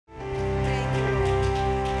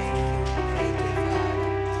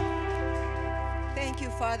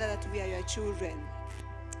Father, that we are your children.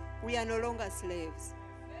 We are no longer slaves.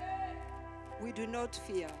 We do not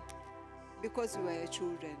fear because we are your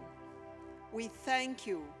children. We thank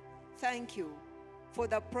you for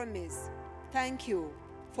the promise. Thank you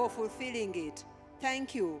for fulfilling it.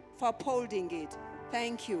 Thank you for upholding it.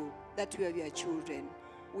 Thank you that we are your children.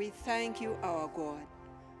 We thank you, our God.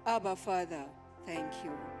 Abba, Father, thank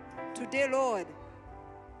you. Today, Lord,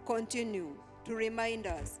 continue to remind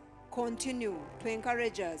us, continue to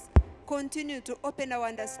encourage us, continue to open our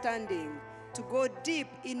understanding, to go deep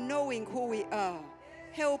in knowing who we are.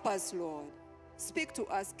 Help us, Lord. Speak to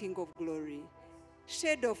us, King of Glory.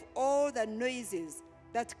 Shed off all the noises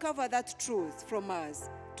that cover that truth from us.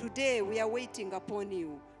 Today we are waiting upon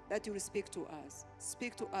you that you will speak to us.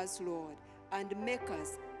 Speak to us, Lord, and make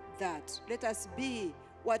us that. Let us be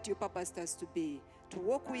what you purposed us to be, to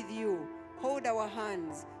walk with you, hold our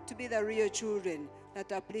hands, to be the real children that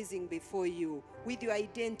are pleasing before you, with your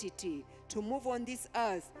identity, to move on this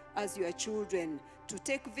earth as your children, to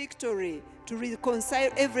take victory, to reconcile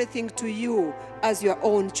everything to you as your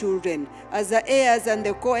own children, as the heirs and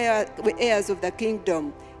the co-heirs of the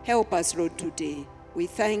kingdom. Help us, Lord, today. We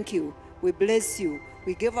thank you. We bless you.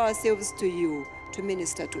 We give ourselves to you to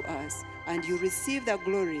minister to us. And you receive the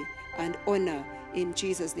glory and honor. In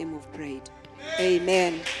Jesus' name we've prayed.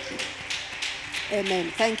 Amen. Amen.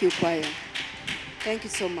 Thank you, choir. Thank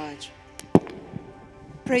you so much.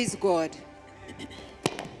 Praise God.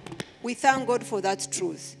 We thank God for that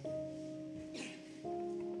truth.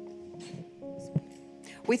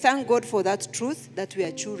 We thank God for that truth that we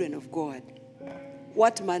are children of God.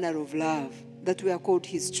 What manner of love that we are called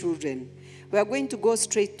his children. We are going to go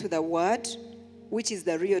straight to the word, which is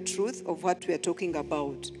the real truth of what we are talking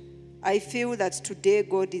about. I feel that today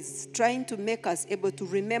God is trying to make us able to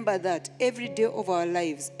remember that every day of our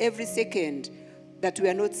lives, every second, that we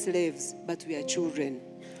are not slaves, but we are children.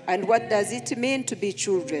 And what does it mean to be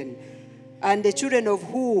children? And the children of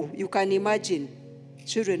who? You can imagine.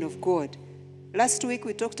 Children of God. Last week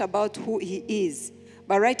we talked about who he is.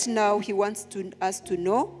 But right now he wants us to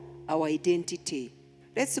know our identity.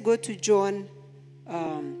 Let's go to John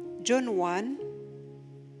 1,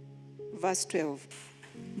 verse 12.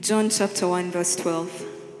 John chapter 1, verse 12.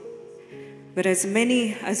 But as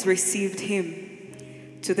many as received him,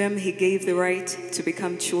 to them he gave the right to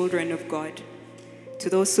become children of God, to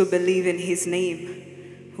those who believe in his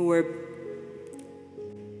name, who were...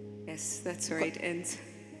 Yes, that's where it ends.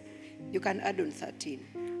 You can add on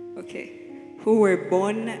 13. Okay. Who were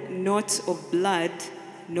born not of blood,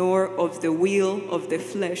 nor of the will of the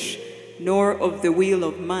flesh, nor of the will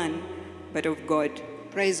of man, but of God.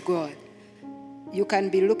 Praise God. You can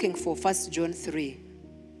be looking for 1 John 3.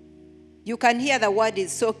 You can hear the word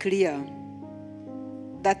is so clear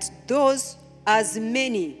that those as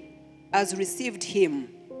many as received him,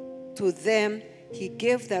 to them he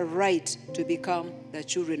gave the right to become the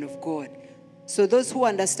children of God. So those who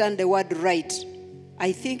understand the word right,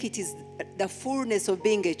 I think it is the fullness of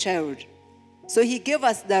being a child. So he gave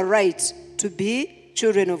us the right to be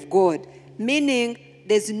children of God, meaning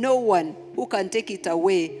there's no one who can take it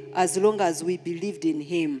away as long as we believed in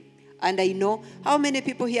him. And I know how many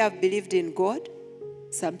people here have believed in God.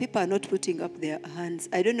 Some people are not putting up their hands.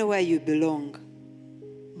 I don't know where you belong.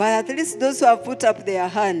 But at least those who have put up their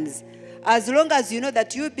hands, as long as you know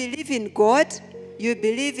that you believe in God, you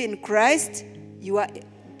believe in Christ, you are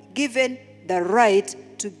given the right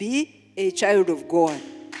to be a child of God.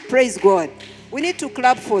 Praise God. We need to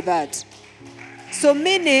clap for that. So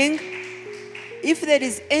meaning, if there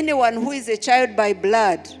is anyone who is a child by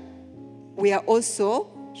blood, we are also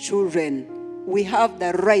children. We have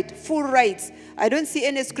the right, full rights. I don't see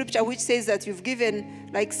any scripture which says that you've given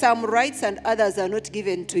like some rights and others are not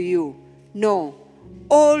given to you. No.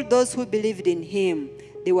 All those who believed in him,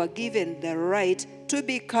 they were given the right to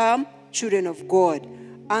become children of God.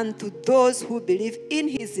 And to those who believe in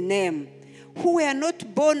his name, who were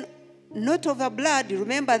not born, not of the blood.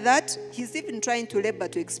 Remember that? He's even trying to labor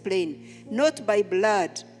to explain. Not by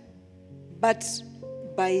blood, but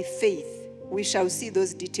by faith. We shall see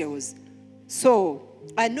those details. So,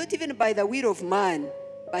 and not even by the will of man,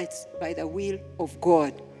 but by the will of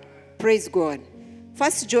God. Praise God.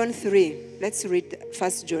 1 John 3. Let's read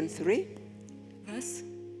 1 John 3. Verse?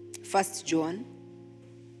 1 John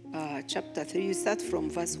chapter 3. You start from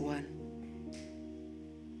verse 1.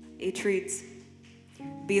 It reads,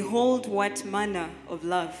 Behold what manner of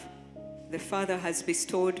love the Father has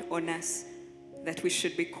bestowed on us, that we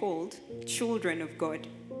should be called children of God.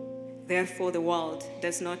 Therefore the world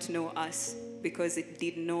does not know us, because it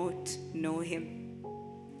did not know him.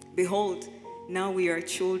 Behold, now we are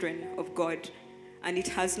children of God, and it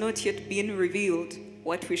has not yet been revealed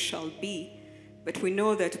what we shall be. But we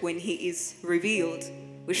know that when he is revealed,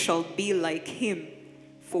 we shall be like him,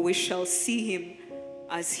 for we shall see him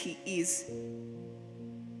as he is.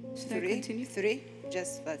 Should I continue? 3,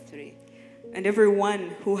 just verse 3. And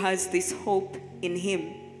everyone who has this hope in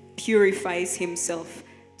him purifies himself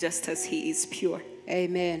just as he is pure.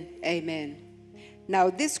 Amen. Amen. Now,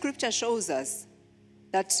 this scripture shows us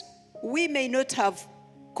that we may not have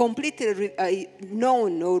completely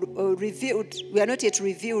known or revealed, we are not yet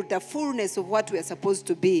revealed the fullness of what we are supposed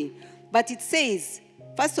to be. But it says,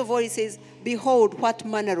 first of all, it says, behold, what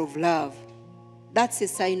manner of love. That's a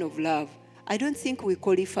sign of love. I don't think we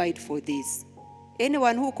qualified for this.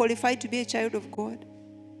 Anyone who qualified to be a child of God?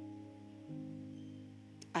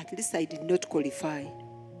 At least I did not qualify.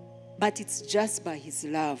 But it's just by his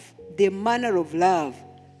love, the manner of love,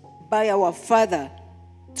 by our Father,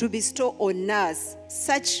 to bestow on us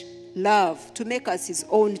such love, to make us his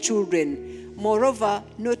own children. Moreover,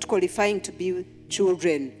 not qualifying to be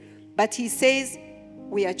children. But he says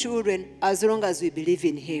we are children as long as we believe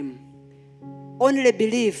in him. Only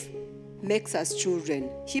belief makes us children.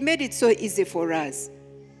 He made it so easy for us.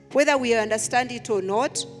 Whether we understand it or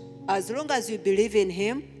not, as long as you believe in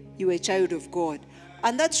him, you are a child of God.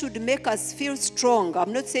 And that should make us feel strong.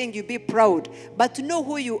 I'm not saying you be proud, but to know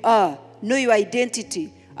who you are, know your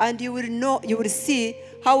identity, and you will see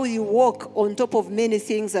how you walk on top of many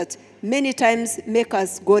things that many times make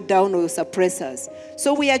us go down or suppress us.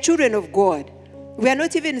 So we are children of God. We are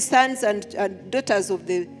not even sons and daughters of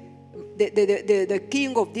the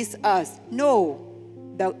king of this earth. No,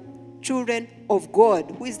 the children of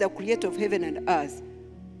God, who is the creator of heaven and earth.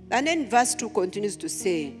 And then verse 2 continues to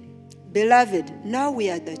say, beloved, now we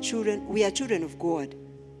are children of God,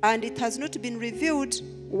 and it has not been revealed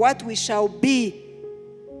what we shall be.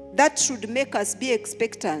 That should make us be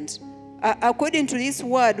expectant. According to this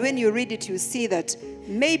word, when you read it, you see that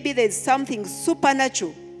maybe there's something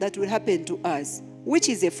supernatural that will happen to us, which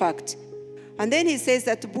is a fact. And then he says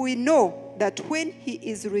that we know that when he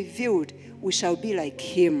is revealed, we shall be like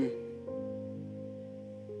him.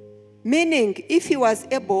 Meaning, if he was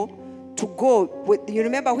able to go, you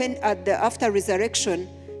remember when after resurrection,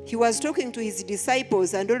 he was talking to his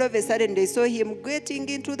disciples, and all of a sudden they saw him getting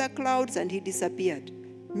into the clouds and he disappeared.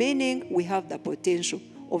 Meaning, we have the potential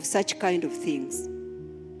of such kind of things.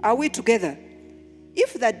 Are we together?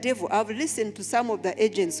 If the devil, I've listened to some of the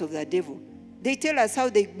agents of the devil, they tell us how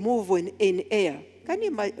they move in air. Can you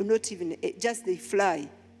imagine? Not even, just they fly.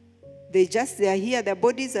 They are here, their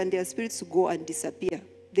bodies and their spirits go and disappear.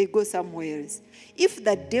 They go somewhere else. If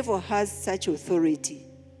the devil has such authority,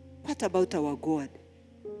 what about our God?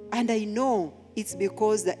 And I know it's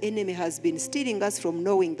because the enemy has been stealing us from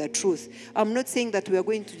knowing the truth. I'm not saying that we are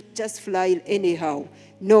going to just fly anyhow.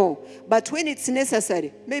 No. But when it's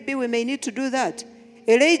necessary, maybe we may need to do that.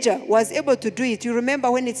 Elijah was able to do it. You remember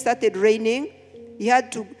when it started raining? He had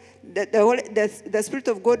to, the Spirit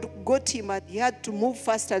of God got him and he had to move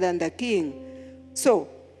faster than the king. So,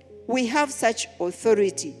 we have such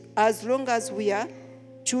authority. As long as we are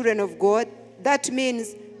children of God, that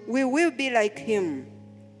means we will be like him.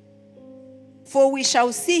 For we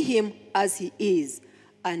shall see him as he is.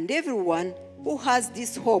 And everyone who has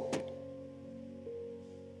this hope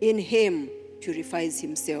in him purifies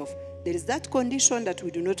himself. There is that condition that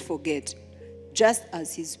we do not forget, just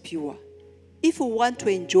as he's pure. If we want to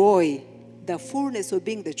enjoy the fullness of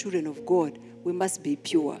being the children of God, we must be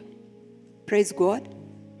pure. Praise God.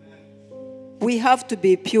 We have to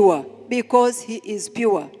be pure because he is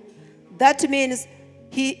pure. That means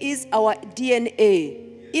he is our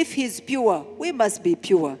DNA. If he's pure, we must be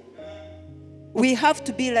pure. We have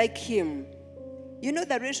to be like him. You know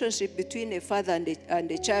the relationship between a father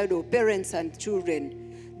and a child, or parents and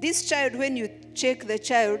children. This child, when you check the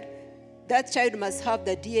child, that child must have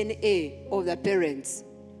the DNA of the parents,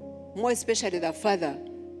 more especially the father.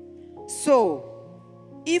 So,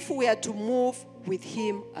 if we are to move with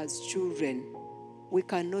him as children, we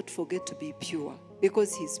cannot forget to be pure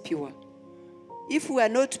because he's pure. If we are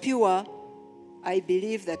not pure, I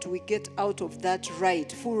believe that we get out of that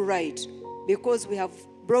right, full right, because we have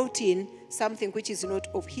brought in something which is not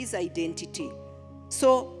of his identity.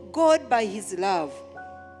 So God, by his love,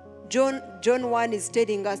 John 1 is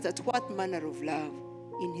telling us that what manner of love?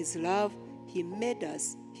 In his love, he made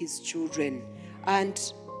us his children. And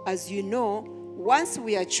as you know, once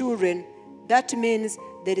we are children, that means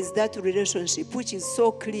there is that relationship which is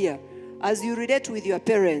so clear. As you relate with your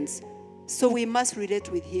parents, so we must relate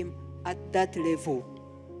with him at that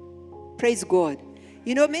level. Praise God.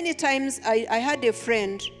 You know, many times I had a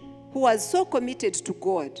friend who was so committed to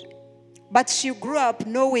God, but she grew up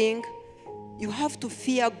knowing You have to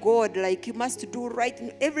fear God, like you must do right.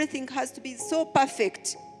 Everything has to be so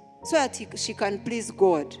perfect so that she can please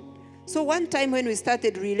God. So one time when we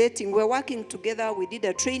started relating, we were working together, we did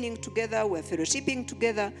a training together, we were fellowshipping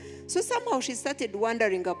together. So somehow she started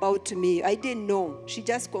wondering about me. I didn't know. She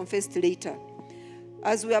just confessed later.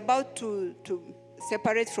 As we were about to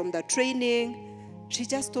separate from the training, she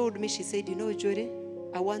just told me, she said, Jody,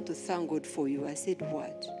 I want to thank God for you. I said,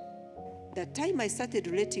 what? The time I started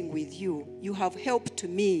relating with you, you have helped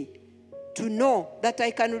me to know that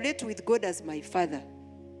I can relate with God as my Father.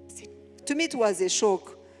 To me, it was a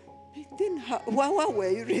shock. Then why were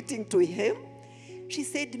you relating to him? She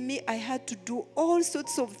said to me, I had to do all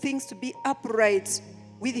sorts of things to be upright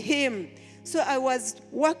with him. So I was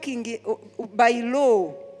working by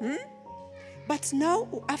law. But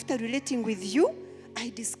now, after relating with you, I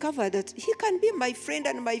discovered that he can be my friend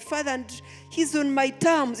and my father, and he's on my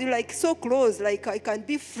terms. You're like so close, like I can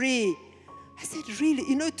be free. I said,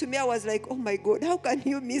 really? To me, I was like, oh my God, how can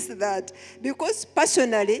you miss that? Because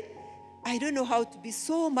personally, I don't know how to be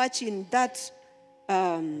so much in that,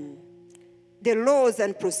 the laws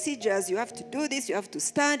and procedures. You have to do this, you have to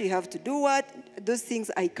stand, you have to do what? Those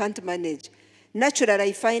things I can't manage. Naturally,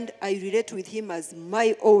 I find I relate with him as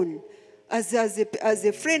my own, as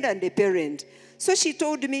a friend and a parent. So she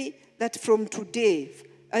told me that from today,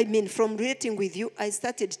 from relating with you, I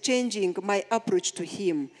started changing my approach to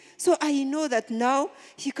him. So I know that now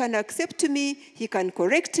he can accept me, he can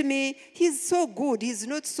correct me. He's so good. He's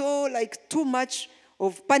not so like too much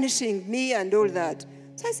of punishing me and all that.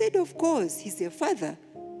 So I said, of course, he's a father.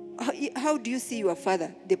 How do you see your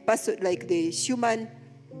father? The person, like the human,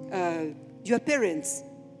 your parents,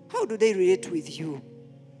 how do they relate with you?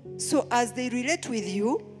 So as they relate with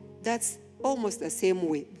you, that's almost the same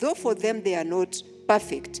way. Though for them they are not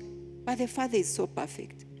perfect, but the Father is so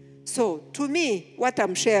perfect. So to me, what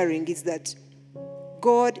I'm sharing is that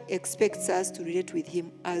God expects us to relate with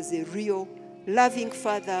him as a real loving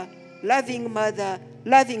father, loving mother,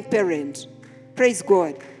 loving parent. Praise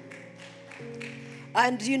God.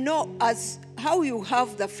 And as how you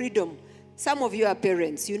have the freedom, some of you are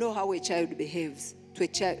parents, you know how a child behaves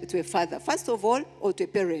to a father, first of all, or to a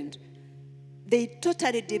parent. They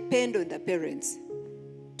totally depend on the parents.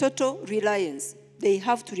 Total reliance. They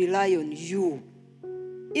have to rely on you.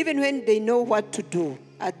 Even when they know what to do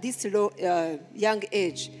at this young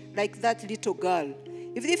age, like that little girl.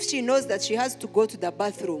 If she knows that she has to go to the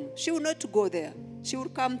bathroom, she will not go there. She will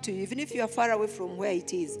come to you, even if you are far away from where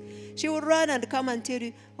it is. She will run and come and tell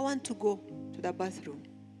you, I want to go to the bathroom.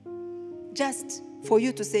 Just for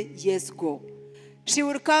you to say, yes, go. She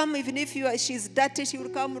will come, even if she's dirty, she will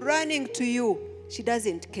come running to you. She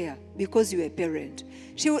doesn't care because you're a parent.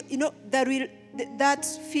 She will, that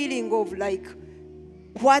feeling of like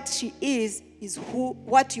what she is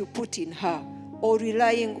what you put in her or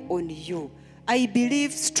relying on you. I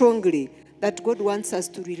believe strongly that God wants us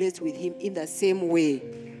to relate with him in the same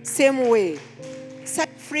way. Same way. Such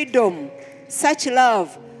freedom, such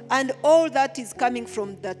love, and all that is coming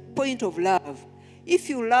from that point of love. If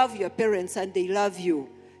you love your parents and they love you,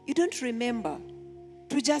 you don't remember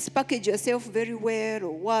to just package yourself very well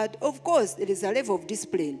or what. Of course, there is a level of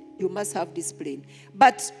discipline. You must have discipline.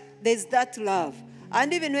 But there's that love.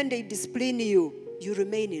 And even when they discipline you, you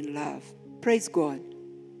remain in love. Praise God.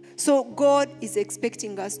 So God is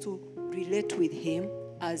expecting us to relate with him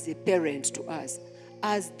as a parent to us,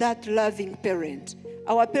 as that loving parent.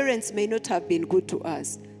 Our parents may not have been good to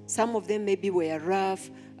us. Some of them maybe were rough.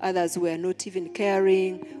 Others were not even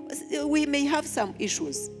caring. We may have some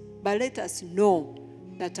issues, but let us know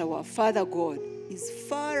that our Father God is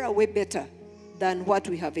far away better than what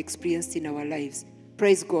we have experienced in our lives.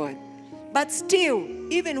 Praise God. But still,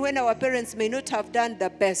 even when our parents may not have done the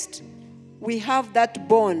best, we have that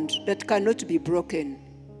bond that cannot be broken.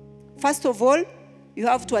 First of all, you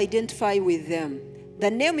have to identify with them. The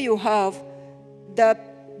name you have, the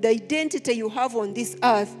identity you have on this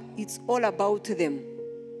earth, it's all about them.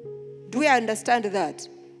 Do we understand that?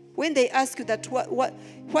 When they ask you that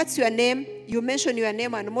what's your name, you mention your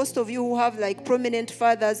name, and most of you who have like prominent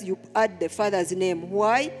fathers, you add the father's name.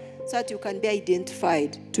 Why? So that you can be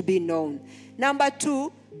identified, to be known. Number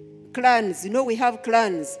 2, clans. We have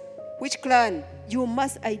clans. Which clan? You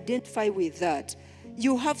must identify with that.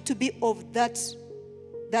 You have to be of that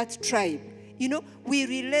tribe. We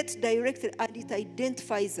relate directly and it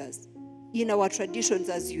identifies us in our traditions,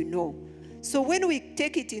 as you know. So when we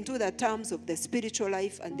take it into the terms of the spiritual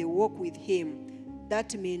life and the walk with him,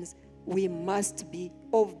 that means we must be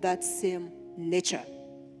of that same nature.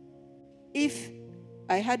 If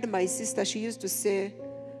I had my sister, she used to say,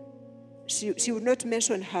 she would not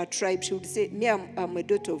mention her tribe. She would say, me, I'm a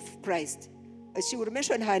daughter of Christ. she would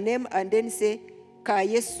mention her name and then say, Ka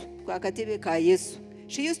Yesu, Kakatebe Ka Yesu.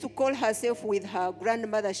 She used to call herself with her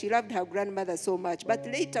grandmother. She loved her grandmother so much. But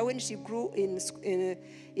later, when she grew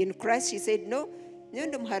in Christ, she said, no,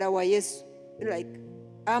 Nyondo Mhara wa Yesu. Like,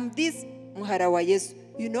 I'm this Mhara wa Yesu.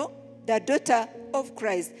 You know, the daughter of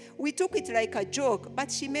Christ. We took it like a joke,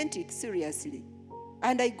 but she meant it seriously.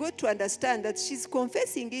 And I got to understand that she's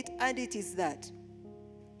confessing it, and it is that.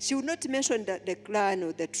 She would not mention the clan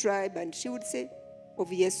or the tribe, and she would say, of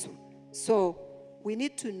Yesu. So we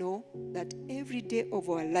need to know that every day of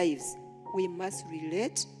our lives, we must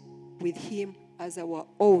relate with him as our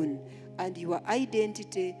own. And your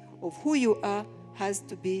identity of who you are has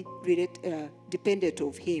to be dependent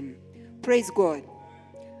of him. Praise God.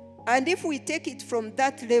 And if we take it from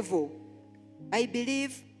that level, I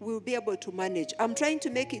believe we'll be able to manage. I'm trying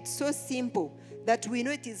to make it so simple that we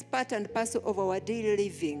know it is part and parcel of our daily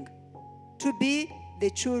living. To be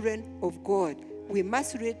the children of God, we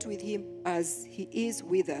must relate with him as he is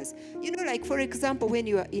with us. You know, like for example, when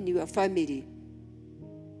you are in your family,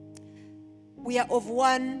 we are of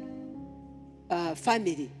one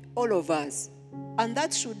family, all of us. And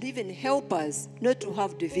that should even help us not to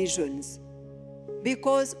have divisions.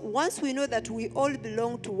 Because once we know that we all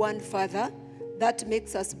belong to one Father, that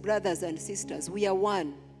makes us brothers and sisters. We are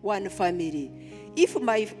one family. If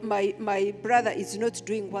my brother is not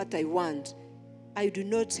doing what I want, I do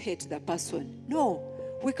not hate the person. No,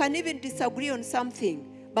 we can even disagree on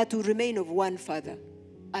something, but we remain of one Father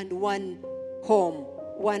and one home,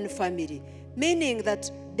 one family. Meaning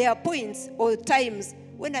that there are points or times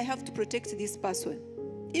when I have to protect this person,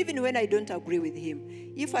 even when I don't agree with him.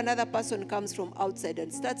 If another person comes from outside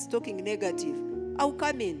and starts talking negative, I'll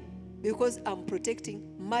come in because I'm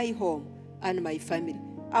protecting my home and my family.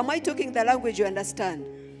 Am I talking the language you understand?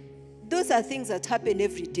 Those are things that happen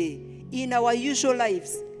every day in our usual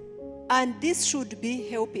lives. And this should be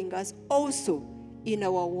helping us also in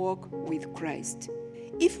our walk with Christ.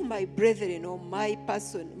 If my brethren or my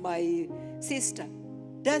person, my sister,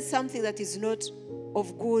 does something that is not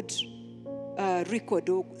of good record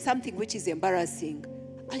or something which is embarrassing,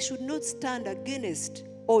 I should not stand against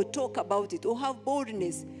or talk about it or have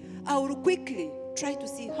boldness. I will quickly try to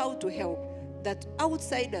see how to help that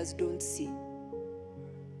outsiders don't see.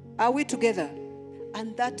 Are we together?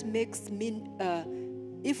 And that makes me,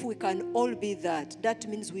 if we can all be that, that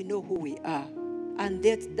means we know who we are. And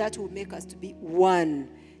that will make us to be one.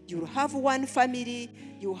 You have one family,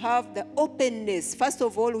 you have the openness. First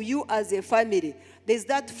of all, you as a family, there's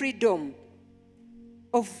that freedom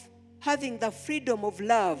of having the freedom of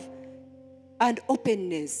love and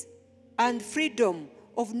openness and freedom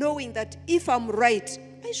of knowing that if I'm right,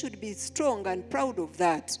 I should be strong and proud of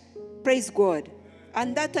that. Praise God.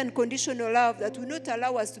 And that unconditional love that will not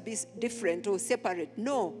allow us to be different or separate.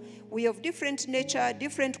 No, we have different nature,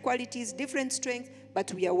 different qualities, different strengths,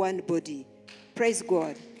 but we are one body. Praise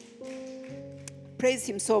God. Praise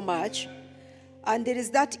him so much. And there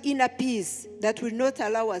is that inner peace that will not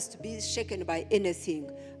allow us to be shaken by anything.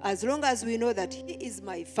 As long as we know that he is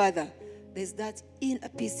my Father, there's that inner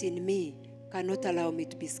peace in me, cannot allow me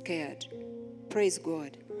to be scared. Praise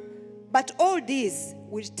God. But all this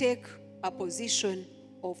will take a position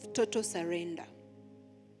of total surrender.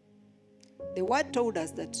 The word told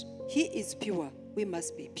us that he is pure, we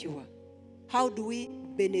must be pure. How do we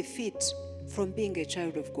benefit from being a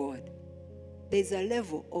child of God? There's a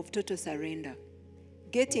level of total surrender.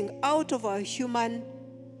 Getting out of our human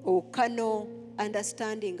or carnal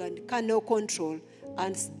understanding and carnal control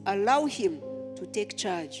and allow him to take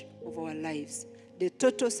charge of our lives. The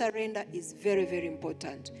total surrender is very, very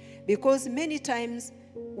important because many times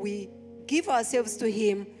we give ourselves to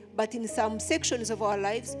him, but in some sections of our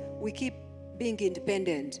lives, we keep being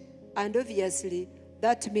independent. And obviously,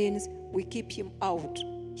 that means we keep him out.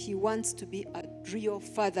 He wants to be a real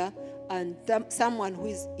father and someone who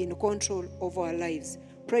is in control of our lives.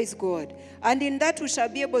 Praise God. And in that, we shall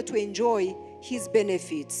be able to enjoy his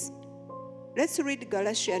benefits. Let's read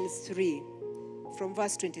Galatians 3 from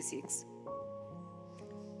verse 26.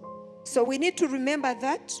 So we need to remember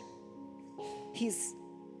that he's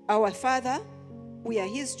our Father, we are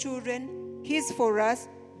his children, he's for us,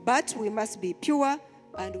 but we must be pure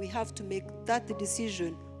and we have to make that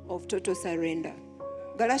decision of total surrender.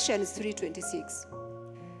 Galatians 3:26.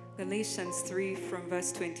 Galatians 3 from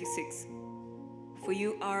verse 26. For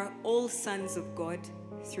you are all sons of God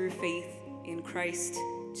through faith in Christ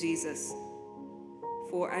Jesus.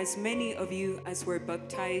 For as many of you as were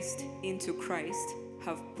baptized into Christ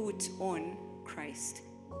have put on Christ.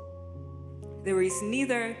 There is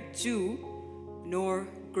neither Jew nor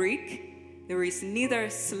Greek, there is neither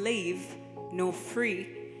slave nor free,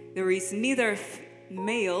 There is neither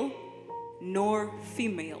male nor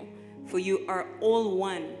female, for you are all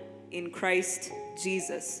one in Christ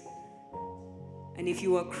Jesus. And if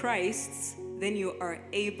you are Christ's, then you are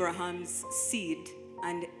Abraham's seed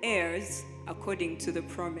and heirs according to the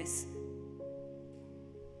promise.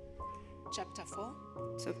 Chapter 4.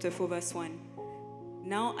 Chapter 4, verse 1.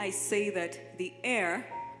 Now I say that the heir,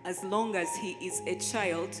 as long as he is a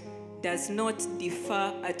child, does not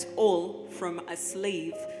differ at all from a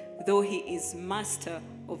slave, though he is master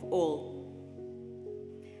of all,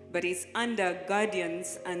 but is under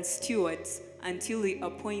guardians and stewards until the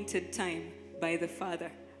appointed time by the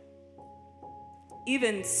Father.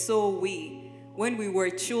 Even so we, when we were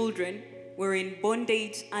children, were in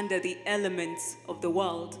bondage under the elements of the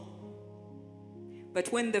world.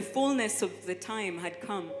 But when the fullness of the time had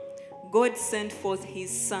come, God sent forth his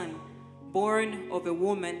Son, born of a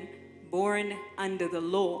woman, born under the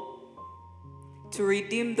law, to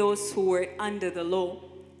redeem those who were under the law,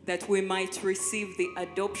 that we might receive the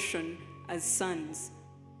adoption as sons.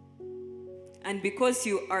 And because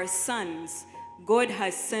you are sons, God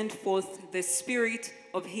has sent forth the Spirit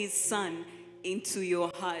of his Son into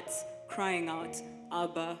your hearts, crying out,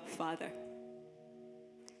 Abba, Father.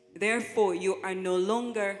 Therefore, you are no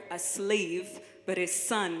longer a slave, but a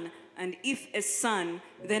son, and if a son,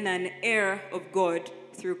 then an heir of God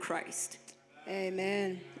through Christ.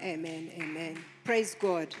 Amen, amen, amen. Praise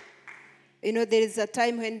God. You know, there is a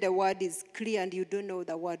time when the word is clear and you don't know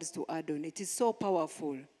the words to add on. It is so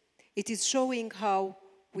powerful. It is showing how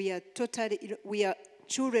we are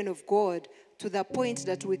children of God to the point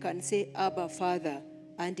that we can say, Abba, Father.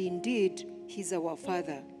 And indeed, he's our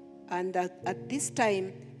Father. And at this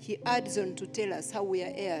time, he adds on to tell us how we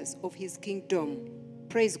are heirs of his kingdom.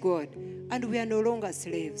 Praise God. And we are no longer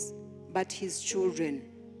slaves, but his children.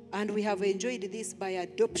 And we have enjoyed this by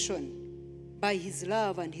adoption, by his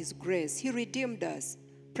love and his grace. He redeemed us.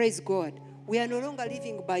 Praise God. We are no longer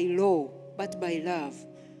living by law, but by love.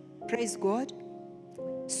 Praise God.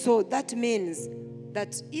 So that means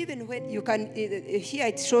that even when you can, here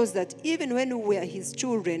it shows that even when we are his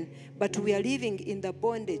children, but we are living in the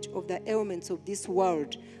bondage of the elements of this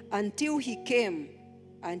world, until he came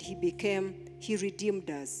and he redeemed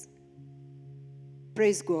us.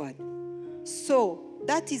 Praise God. So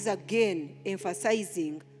that is again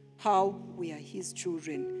emphasizing how we are his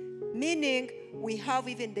children. Meaning we have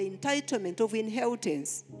even the entitlement of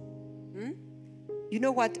inheritance. You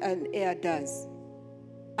know what an heir does?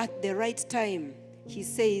 At the right time, he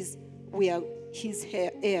says we are his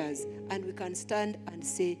heirs, and we can stand and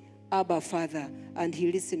say, Abba, Father, and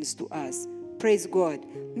he listens to us. Praise God.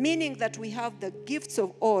 Meaning that we have the gifts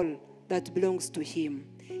of all that belongs to him.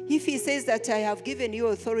 If he says that I have given you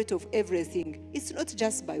authority of everything, it's not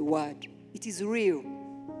just by word. It is real.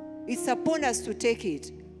 It's upon us to take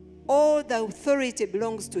it. All the authority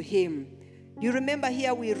belongs to him. You remember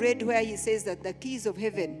here we read where he says that the keys of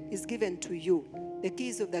heaven is given to you. The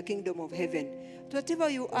keys of the kingdom of heaven. Whatever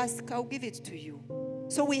you ask, I'll give it to you.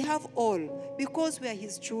 So we have all because we are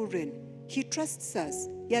his children. He trusts us.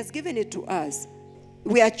 He has given it to us.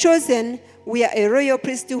 We are chosen. We are a royal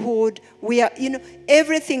priesthood. We are,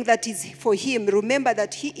 everything that is for him. Remember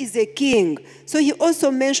that he is a king. So he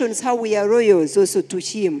also mentions how we are royals also to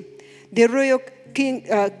him. The royal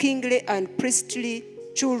kingly and priestly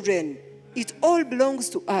children. It all belongs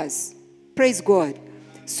to us. Praise God.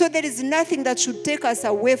 So there is nothing that should take us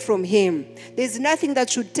away from him. There is nothing that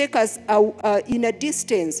should take us in a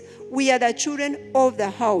distance. We are the children of the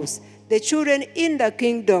house, the children in the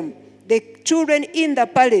kingdom, the children in the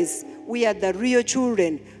palace. We are the real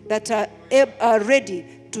children that are ready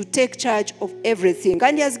to take charge of everything.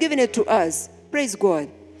 And he has given it to us. Praise God.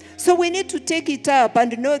 So we need to take it up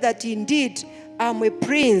and know that indeed I'm a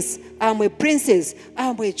prince, I'm a princess,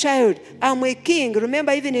 I'm a child, I'm a king.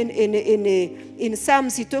 Remember, even in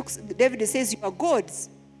Psalms, David says, you are gods.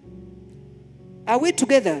 Are we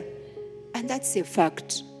together? And that's a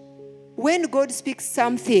fact. When God speaks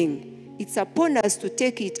something, it's upon us to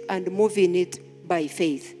take it and move in it by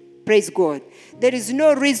faith. Praise God. There is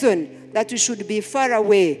no reason that we should be far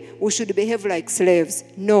away. We should behave like slaves.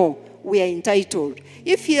 No. We are entitled.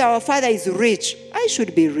 If our father is rich, I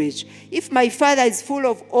should be rich. If my father is full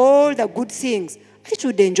of all the good things, I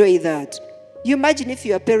should enjoy that. You imagine if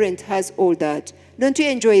your parent has all that. Don't you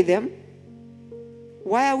enjoy them?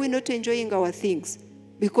 Why are we not enjoying our things?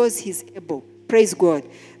 Because he's able. Praise God.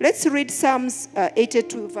 Let's read Psalms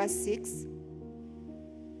 82 verse 6.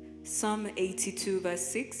 Psalm 82 verse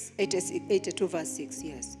 6. 82 verse 6,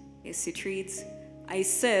 yes. Yes, it reads, I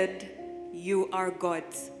said, you are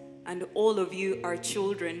gods, and all of you are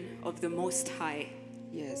children of the Most High.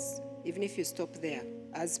 Yes. even if you stop there.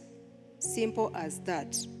 As simple as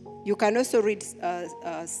that. You can also read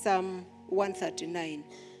Psalm 139,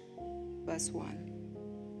 verse 1.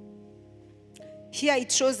 Here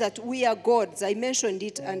it shows that we are gods. I mentioned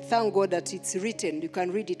it, and thank God that it's written. You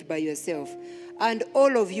can read it by yourself. And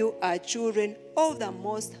all of you are children of the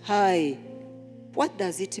Most High. What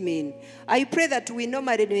does it mean? I pray that we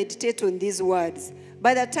normally meditate on these words.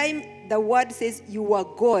 By the time the word says you are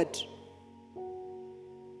God,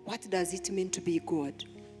 what does it mean to be God?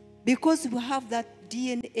 Because we have that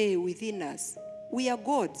DNA within us. We are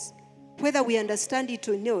gods. Whether we understand it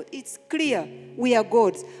or not, it's clear we are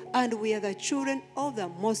gods. And we are the children of the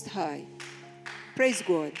Most High. Praise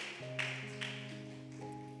God.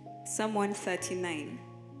 Psalm 139,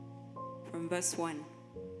 from verse 1.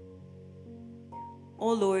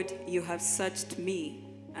 O Lord, you have searched me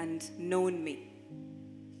and known me.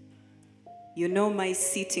 You know my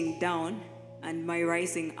sitting down and my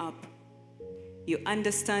rising up. You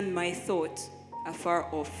understand my thought afar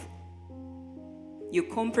off. You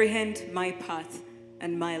comprehend my path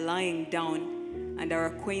and my lying down, and are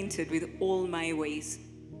acquainted with all my ways.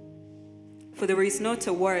 For there is not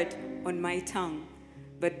a word on my tongue,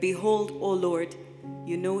 but behold, O Lord,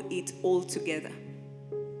 you know it altogether.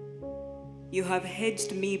 You have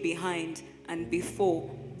hedged me behind and before,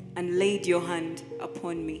 and laid your hand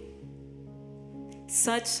upon me.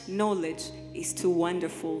 Such knowledge is too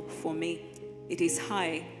wonderful for me. It is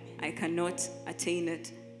high, I cannot attain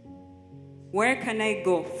it. Where can I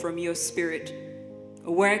go from your spirit?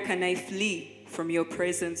 Or where can I flee from your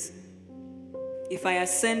presence? If I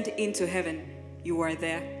ascend into heaven, you are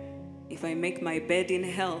there. If I make my bed in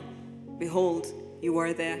hell, behold, you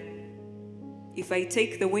are there. If I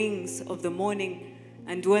take the wings of the morning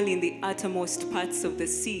and dwell in the uttermost parts of the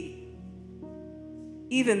sea,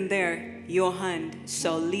 even there your hand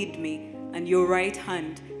shall lead me, and your right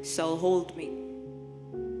hand shall hold me.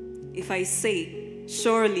 If I say,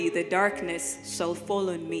 surely the darkness shall fall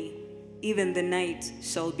on me, even the night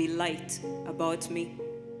shall be light about me.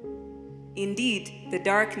 Indeed, the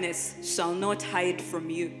darkness shall not hide from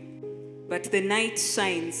you, but the night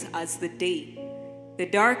shines as the day. The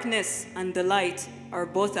darkness and the light are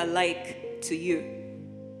both alike to you.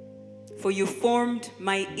 For you formed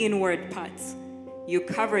my inward parts. You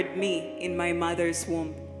covered me in my mother's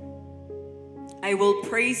womb. I will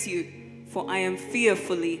praise you, for I am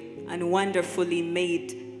fearfully and wonderfully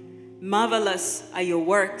made. Marvelous are your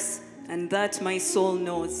works, and that my soul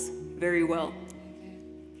knows very well.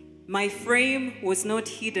 My frame was not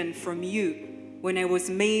hidden from you when I was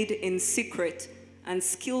made in secret and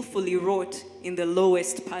skillfully wrought in the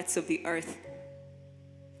lowest parts of the earth.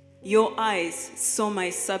 Your eyes saw my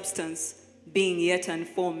substance being yet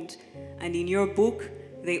unformed, and in your book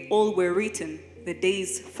they all were written, the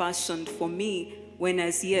days fashioned for me, when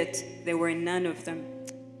as yet there were none of them.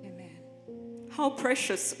 Amen. How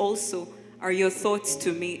precious also are your thoughts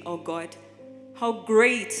to me, O God. How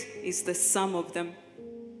great is the sum of them.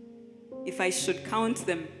 If I should count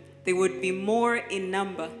them, they would be more in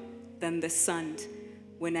number than the sand.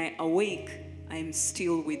 When I awake, I am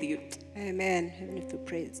still with you. Amen. Even if we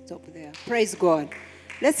pray, stop there. Praise God.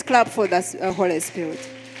 Let's clap for the Holy Spirit.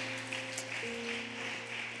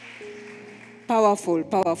 Powerful,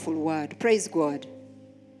 powerful word. Praise God.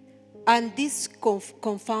 And this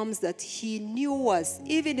confirms that he knew us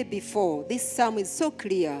even before. This psalm is so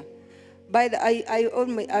clear. I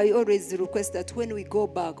always request that when we go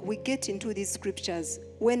back, we get into these scriptures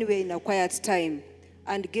when we're in a quiet time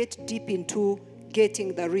and get deep into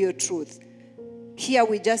getting the real truth. Here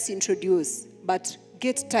we just introduce, but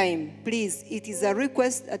get time, please. It is a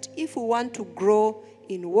request that if we want to grow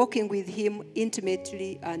in walking with him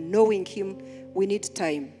intimately and knowing him, we need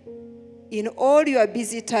time. In all your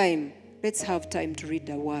busy time, let's have time to read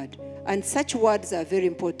the word. And such words are very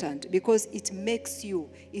important because it makes you,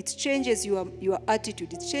 it changes your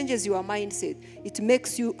attitude, it changes your mindset, it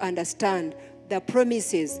makes you understand the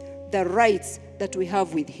promises, the rights that we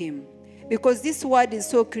have with him. Because this word is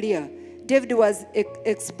so clear. David was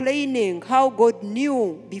explaining how God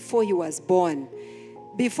knew before he was born.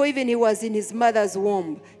 Before even he was in his mother's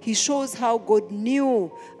womb, he shows how God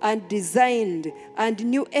knew and designed and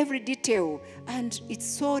knew every detail. And it's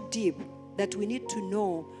so deep that we need to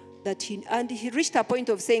know that he reached a point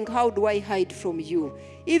of saying, how do I hide from you?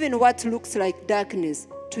 Even what looks like darkness,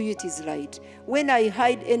 to you it is light. When I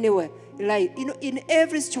hide anywhere, light. In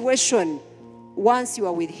every situation, once you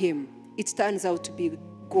are with him, it turns out to be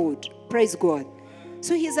good. Praise God.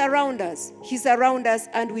 So he's around us. He's around us,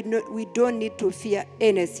 and we don't need to fear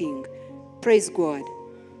anything. Praise God.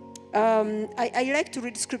 I like to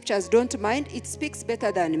read scriptures. Don't mind. It speaks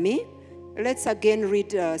better than me. Let's again read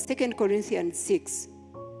 2 Corinthians 6.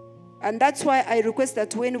 And that's why I request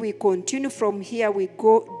that when we continue from here, we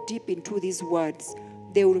go deep into these words.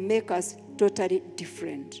 They will make us totally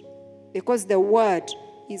different. Because the word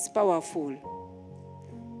is powerful.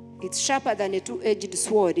 It's sharper than a two-edged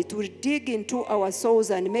sword. It will dig into our souls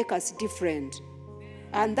and make us different.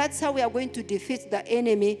 And that's how we are going to defeat the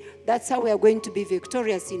enemy. That's how we are going to be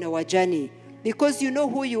victorious in our journey. Because you know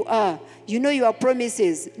who you are. You know your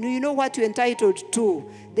promises. You know what you're entitled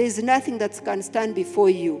to. There is nothing that can stand before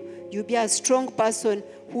you. You'll be a strong person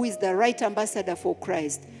who is the right ambassador for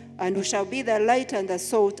Christ. And we shall be the light and the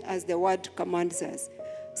salt as the word commands us.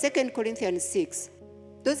 2 Corinthians 6.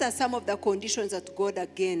 Those are some of the conditions that God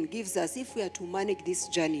again gives us if we are to manage this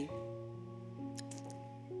journey.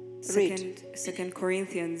 Read. 2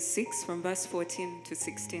 Corinthians 6 from verse 14 to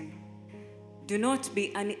 16. Do not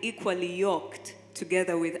be unequally yoked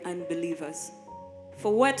together with unbelievers.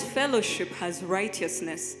 For what fellowship has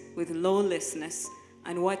righteousness with lawlessness,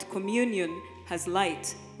 and what communion has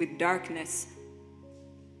light with darkness?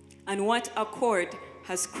 And what accord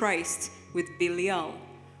has Christ with Belial?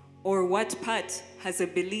 Or what part has a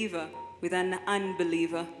believer with an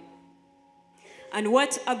unbeliever? And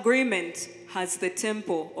what agreement has the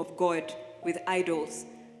temple of God with idols?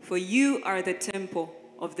 For you are the temple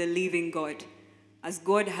of the living God. As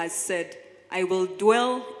God has said, I will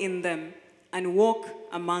dwell in them and walk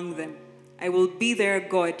among them. I will be their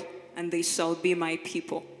God, and they shall be my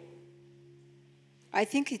people. I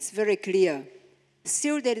think it's very clear.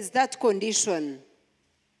 Still, there is that condition.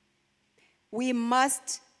 We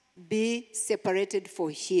must be separated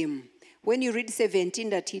for him. When you read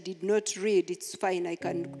 17 that he did not read, it's fine, I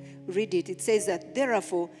can read it. It says that,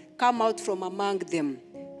 therefore, come out from among them.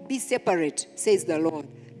 Be separate, says the Lord.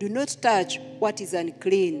 Do not touch what is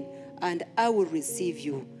unclean, and I will receive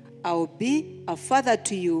you. I will be a father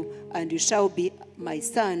to you, and you shall be my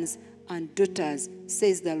sons and daughters,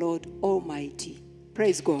 says the Lord Almighty.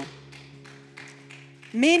 Praise God.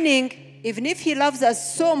 Meaning, even if he loves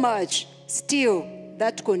us so much, still,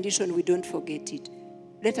 that condition, we don't forget it.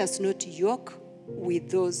 Let us not yoke with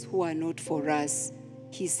those who are not for us.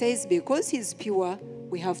 He says because he's pure,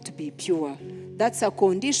 we have to be pure. That's a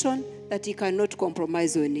condition that he cannot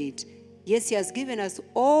compromise on it. Yes, he has given us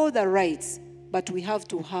all the rights, but we have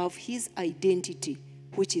to have his identity,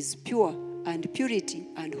 which is pure and purity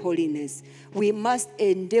and holiness. We must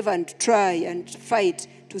endeavor and try and fight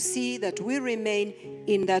to see that we remain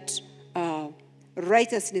in that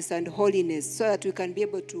righteousness and holiness so that we can be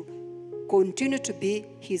able to continue to be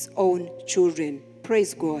his own children.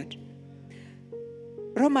 Praise God.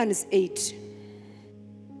 Romans 8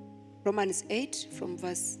 from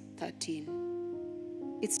verse 13.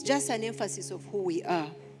 It's just an emphasis of who we are.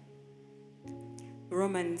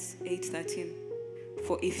 Romans 8:13.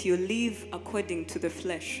 For if you live according to the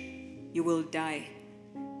flesh, you will die.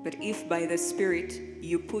 But if by the Spirit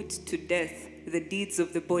you put to death the deeds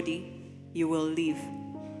of the body, you will live.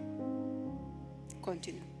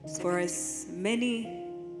 Continue. For as many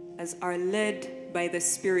as are led by the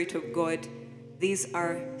Spirit of God, these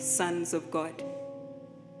are sons of God.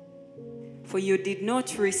 For you did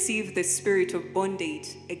not receive the spirit of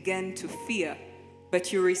bondage again to fear,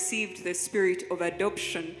 but you received the spirit of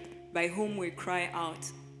adoption, by whom we cry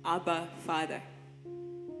out, Abba, Father.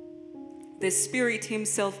 The Spirit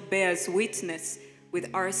himself bears witness with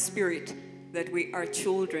our spirit that we are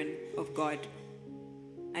children of God.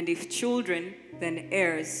 And if children, then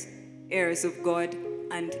heirs, heirs of God,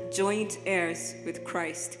 and joint heirs with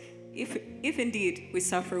Christ, if indeed we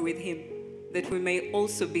suffer with him, that we may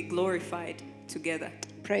also be glorified together.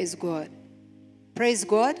 Praise God. Praise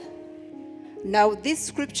God. Now, this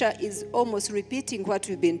scripture is almost repeating what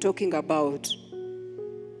we've been talking about.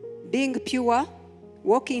 Being pure,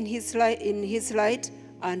 walking in his light,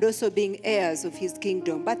 and also being heirs of his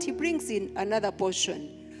kingdom. But he brings in another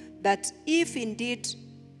portion, that if indeed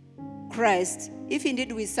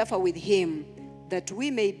we suffer with him, that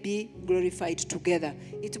we may be glorified together.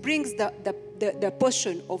 It brings the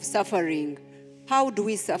portion of suffering. How do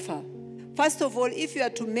we suffer? First of all, if you are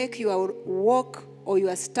to make your walk or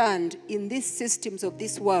your stand in these systems of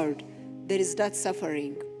this world, there is that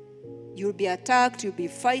suffering. You'll be attacked, you'll be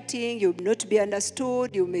fighting, you'll not be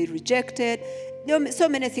understood, you may be rejected. There are so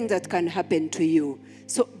many things that can happen to you.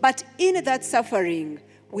 But in that suffering,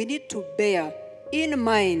 we need to bear in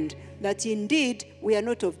mind that indeed we are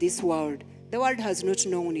not of this world. The world has not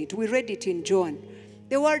known it. We read it in John.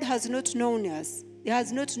 The world has not known us. It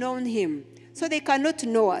has not known him. So they cannot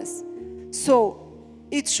know us. So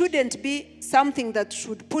it shouldn't be something that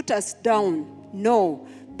should put us down. No,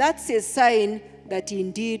 that's a sign that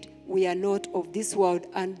indeed we are not of this world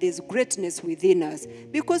and there's greatness within us.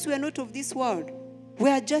 Because we are not of this world. We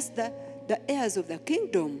are just the heirs of the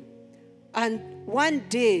kingdom. And one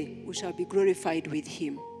day we shall be glorified with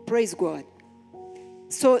him. Praise God.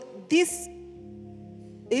 So this,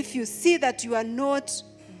 if you see that you are not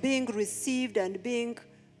being received and being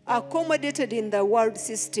accommodated in the world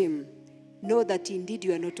system, know that indeed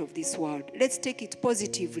you are not of this world. Let's take it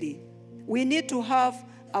positively. We need to have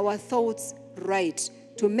our thoughts right,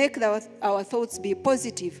 to make our thoughts be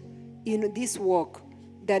positive in this walk.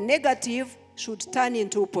 The negative should turn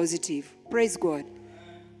into positive. Praise God.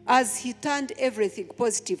 As he turned everything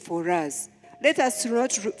positive for us, let us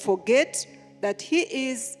not forget that he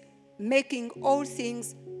is making all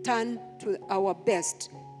things turn to our best.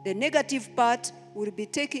 The negative part will be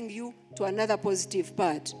taking you to another positive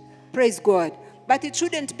part. Praise God. But it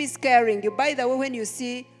shouldn't be scaring you. By the way, when you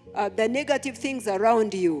see the negative things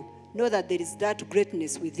around you, know that there is that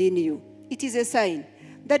greatness within you. It is a sign.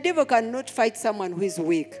 The devil cannot fight someone who is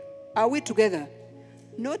weak. Are we together?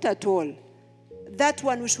 Not at all. That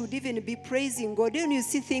one, we should even be praising God. When you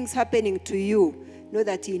see things happening to you, know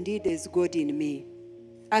that indeed there is God in me.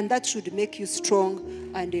 And that should make you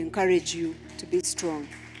strong and encourage you to be strong.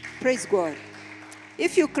 Praise God.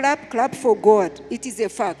 If you clap for God. It is a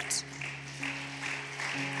fact.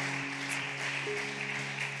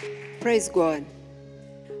 Praise God.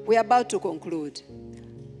 We are about to conclude.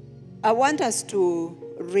 I want us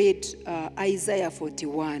to read Isaiah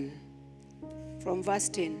 41 from verse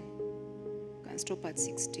 10. You can stop at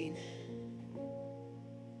 16.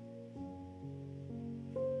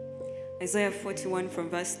 Isaiah 41 from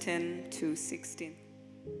verse 10 to 16.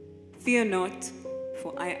 Fear not,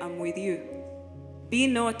 for I am with you. Be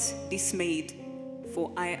not dismayed,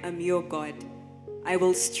 for I am your God. I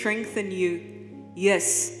will strengthen you.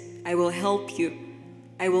 Yes, I will help you.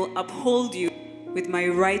 I will uphold you with my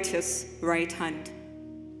righteous right hand.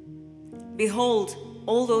 Behold,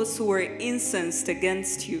 all those who were incensed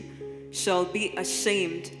against you shall be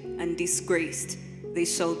ashamed and disgraced. They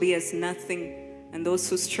shall be as nothing, and those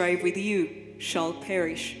who strive with you shall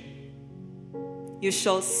perish. You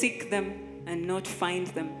shall seek them and not find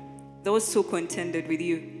them, those who contended with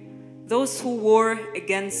you. Those who war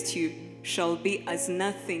against you shall be as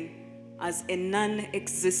nothing, as a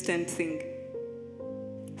non-existent thing.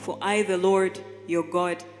 For I, the Lord, your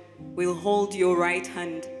God, will hold your right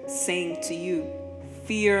hand, saying to you,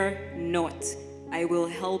 fear not, I will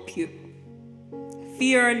help you.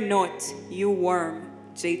 Fear not, you worm,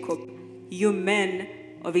 Jacob, you men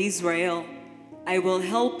of Israel. I will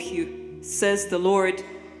help you, says the Lord,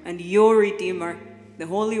 and your Redeemer, the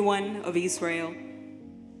Holy One of Israel.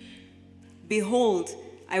 Behold,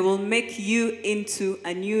 I will make you into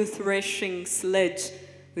a new threshing sledge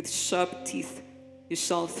with sharp teeth. You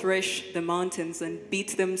shall thresh the mountains and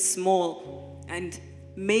beat them small, and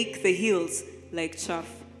make the hills like chaff.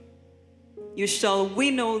 You shall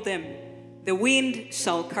winnow them. The wind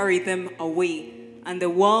shall carry them away, and the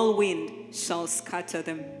whirlwind shall scatter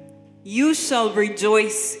them. You shall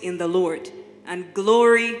rejoice in the Lord, and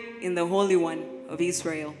glory in the Holy One of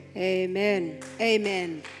Israel. Amen.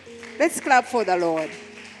 Amen. Let's clap for the Lord.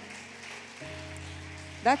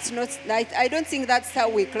 That's not, I don't think that's how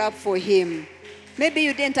we clap for him. Maybe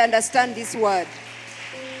you didn't understand this word.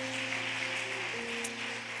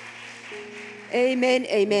 Amen,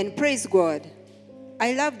 amen. Praise God.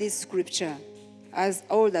 I love this scripture, as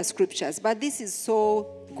all the scriptures, but this is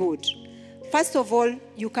so good. First of all,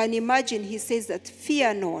 you can imagine he says that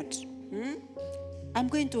fear not. I'm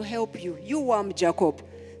going to help you. You worm, Jacob.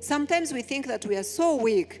 Sometimes we think that we are so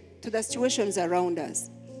weak to the situations around us.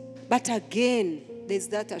 But again, there's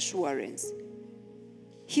that assurance.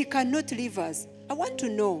 He cannot leave us. I want to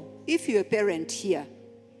know, if you're a parent here,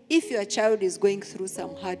 if your child is going through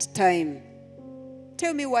some hard time,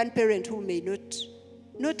 tell me one parent who may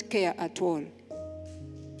not care at all.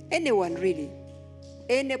 Anyone really.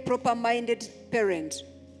 Any proper-minded parent,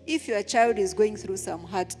 if your child is going through some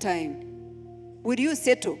hard time, would you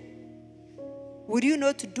settle? Would you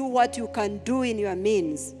not do what you can do in your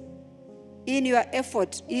means, in your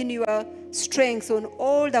effort, in your strength, on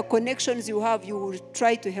all the connections you have, you will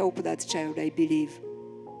try to help that child, I believe.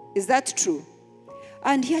 Is that true?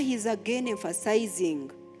 And here he's again emphasizing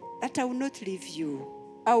that I will not leave you.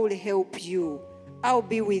 I will help you. I'll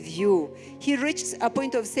be with you. He reached a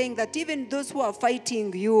point of saying that even those who are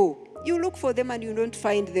fighting you, you look for them and you don't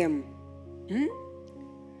find them.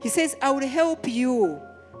 He says, I will help you.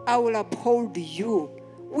 I will uphold you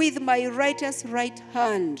with my righteous right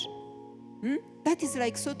hand. That is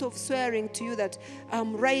like sort of swearing to you that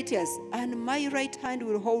I'm righteous and my right hand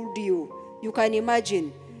will hold you. You can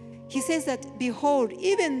imagine. He says that, behold,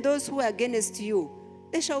 even those who are against you,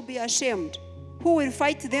 they shall be ashamed. Who will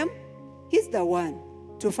fight them? He's the one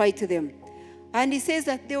to fight them. And he says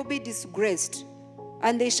that they will be disgraced,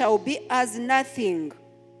 and they shall be as nothing.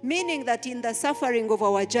 Meaning that in the suffering of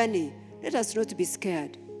our journey, let us not be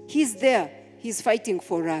scared. He's there. He's fighting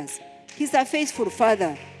for us. He's a faithful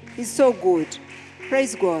Father. He's so good.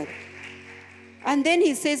 Praise God. And then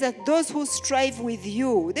he says that those who strive with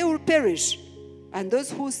you, they will perish.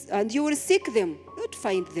 And you will seek them, not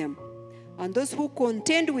find them. And those who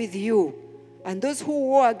contend with you, and those who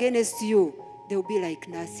war against you, they will be like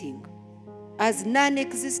nothing. As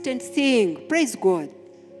non-existent thing. Praise God.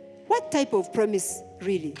 What type of promise,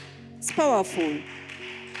 really? It's powerful.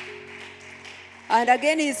 And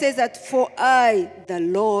again he says that, for I, the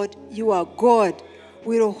Lord, your God,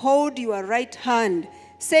 will hold your right hand,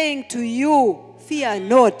 saying to you, fear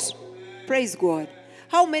not. Praise God.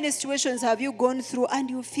 How many situations have you gone through and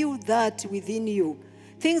you feel that within you?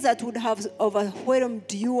 Things that would have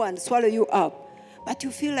overwhelmed you and swallow you up. But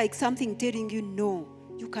you feel like something telling you, no,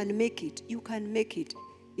 you can make it. You can make it.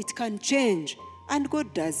 It can change. And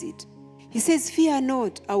God does it. He says, fear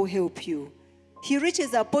not, I will help you. He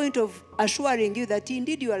reaches a point of assuring you that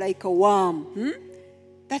indeed you are like a worm.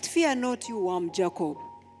 That fear not, you worm, Jacob.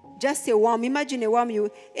 Just a worm. Imagine a worm.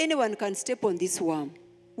 Anyone can step on this worm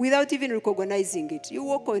without even recognizing it. You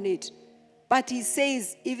walk on it. But he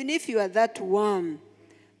says, even if you are that worm,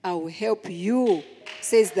 I will help you,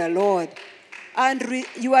 says the Lord. And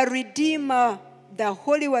your Redeemer, the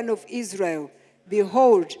Holy One of Israel,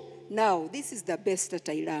 behold, now this is the best that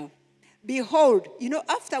I love. Behold,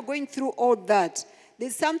 after going through all that,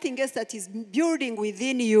 there's something else that is building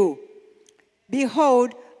within you.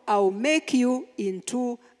 Behold, I'll make you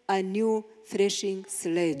into a new threshing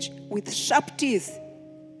sledge with sharp teeth.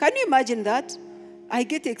 Can you imagine that? I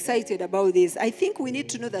get excited about this. I think we need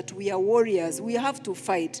to know that we are warriors. We have to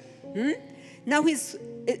fight. Now he's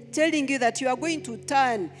telling you that you are going to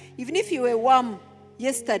turn, even if you were worm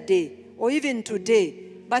yesterday or even today,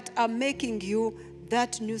 but I'm making you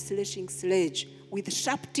that new threshing sledge with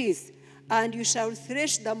sharp teeth, and you shall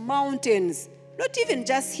thresh the mountains, not even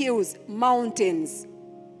just hills, mountains.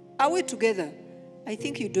 Are we together? I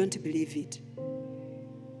think you don't believe it.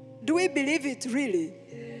 Do we believe it really?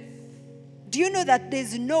 Do you know that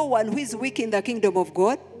there's no one who is weak in the kingdom of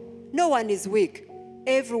God? No one is weak.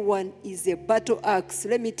 Everyone is a battle axe,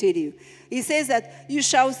 let me tell you. He says that you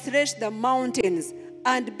shall thresh the mountains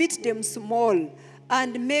and beat them small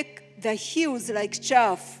and make the hills like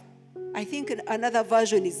chaff. I think another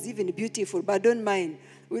version is even beautiful, but don't mind.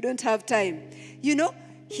 We don't have time.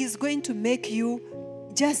 He's going to make you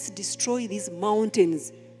just destroy these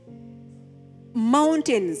mountains.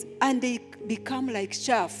 Mountains, and they become like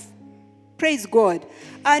chaff. Praise God.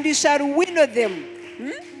 And you shall winnow them.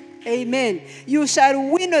 Amen. You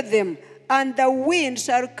shall winnow them, and the wind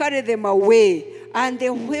shall carry them away, and the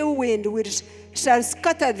whirlwind shall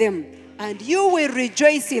scatter them, and you will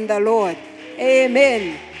rejoice in the Lord.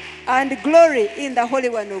 Amen. And glory in the Holy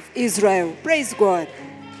One of Israel. Praise God.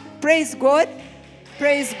 Praise God.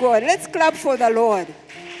 Praise God. Let's clap for the Lord.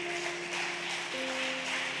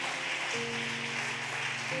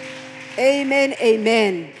 Amen.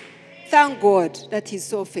 Amen. Thank God that he's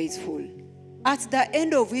so faithful. At the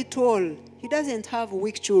end of it all, he doesn't have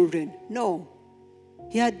weak children. No.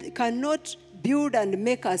 He cannot build and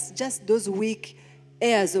make us just those weak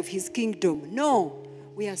heirs of his kingdom. No.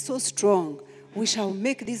 We are so strong. We shall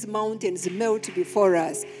make these mountains melt before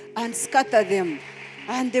us and scatter them,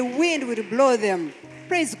 and the wind will blow them.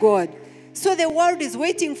 Praise God. So the world is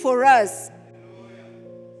waiting for us.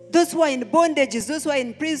 Those who are in bondages, those who are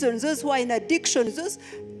in prisons, those who are in addictions,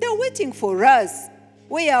 they're waiting for us.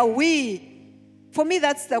 Where are we? For me,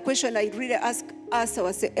 that's the question I really ask us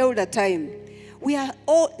all the time. We are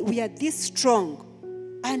this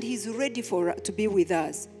strong, and he's ready to be with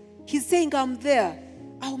us. He's saying, I'm there.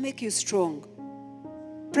 I'll make you strong.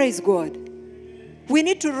 Praise God. We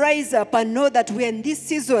need to rise up and know that we're in this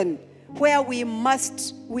season where we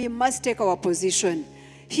must take our position.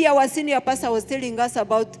 Here, our senior pastor was telling us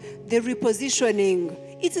about the repositioning.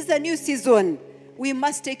 It is a new season. We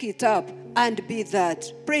must take it up and be that.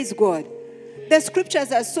 Praise God. The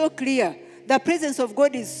scriptures are so clear. The presence of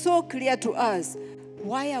God is so clear to us.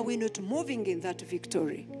 Why are we not moving in that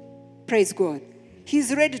victory? Praise God.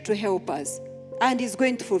 He's ready to help us, and he's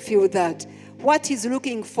going to fulfill that. What he's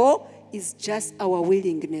looking for is just our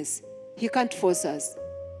willingness. He can't force us.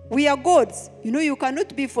 We are gods. You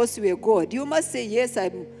cannot be forced to be a God. You must say, yes,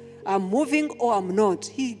 I'm moving, or I'm not.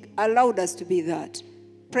 He allowed us to be that.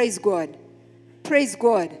 Praise God. Praise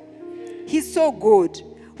God. He's so good.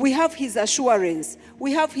 We have his assurance.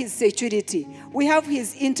 We have his security. We have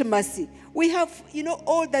his intimacy. We have,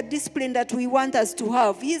 all the discipline that we want us to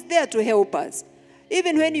have. He's there to help us.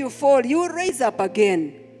 Even when you fall, you will raise up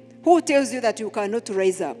again. Who tells you that you cannot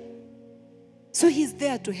raise up? So he's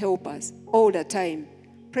there to help us all the time.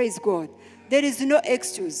 Praise God. There is no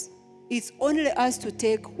excuse. It's only us to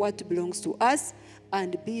take what belongs to us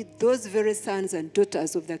and be those very sons and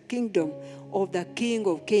daughters of the kingdom of the King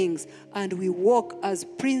of Kings. And we walk as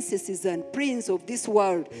princesses and princes of this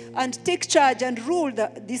world and take charge and rule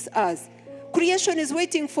this earth. Creation is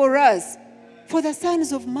waiting for us, for the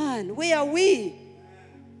sons of man. Where are we?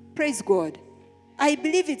 Praise God. I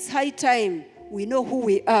believe it's high time we know who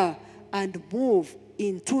we are and move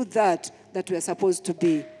into that we are supposed to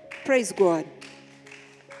be. Praise God.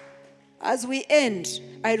 As we end,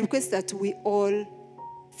 I request that we all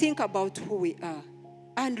think about who we are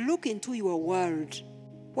and look into your world.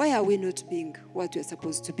 Why are we not being what we are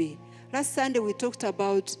supposed to be? Last Sunday we talked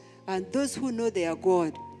about those who know their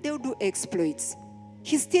God, they'll do exploits.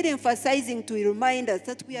 He's still emphasizing to remind us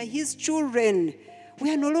that we are his children.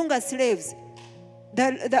 We are no longer slaves.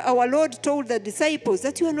 Our Lord told the disciples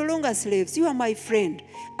that you are no longer slaves. You are my friend.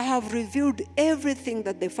 I have revealed everything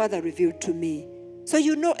that the Father revealed to me. So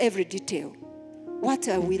you know every detail. What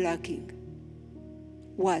are we lacking?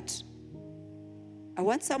 What? I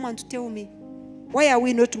want someone to tell me. Why are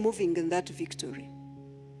we not moving in that victory?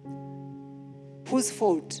 Whose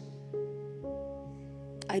fault?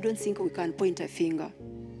 I don't think we can point a finger.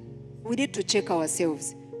 We need to check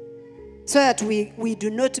ourselves so that we do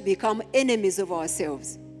not become enemies of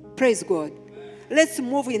ourselves. Praise God. Let's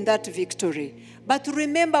move in that victory. But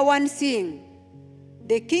remember one thing.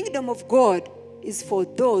 The kingdom of God is for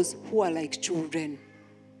those who are like children.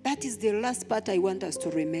 That is the last part I want us to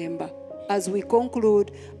remember. As we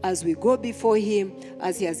conclude, as we go before him,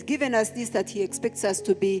 as he has given us this that he expects us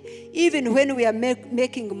to be, even when we are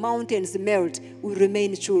making mountains melt, we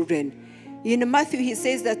remain children. In Matthew, he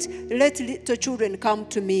says that, let little children come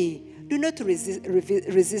to me. Do not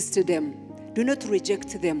resist them. Do not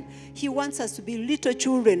reject them. He wants us to be little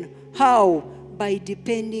children. How? By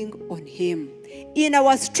depending on him. In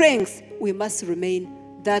our strength, we must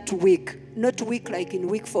remain that weak. Not weak like in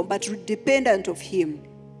weak form, but dependent of him.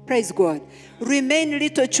 Praise God. Remain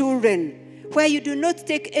little children, where you do not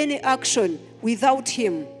take any action without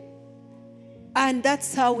him. And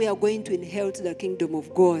that's how we are going to inherit the kingdom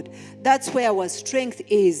of God. That's where our strength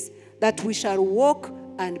is, that we shall walk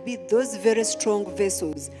and be those very strong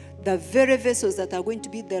vessels, the very vessels that are going to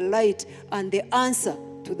be the light and the answer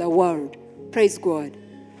to the world. Praise God.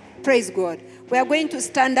 Praise God. We are going to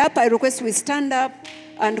stand up. I request we stand up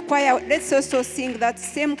and choir. Let's also sing that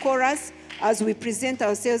same chorus as we present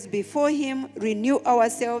ourselves before him, renew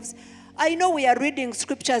ourselves. I know we are reading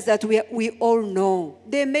scriptures that we all know.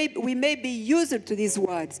 We may be used to these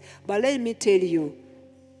words, but let me tell you,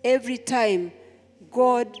 every time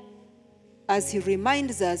God, as he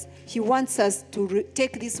reminds us, he wants us to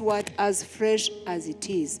take this word as fresh as it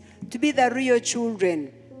is, to be the real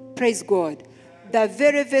children. Praise God. The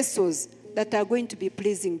very vessels that are going to be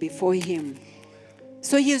pleasing before him.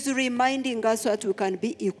 So he is reminding us that we can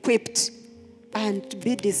be equipped and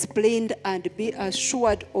be disciplined and be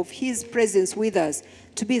assured of his presence with us,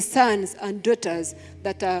 to be sons and daughters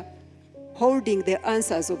that are holding the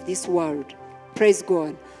answers of this world. Praise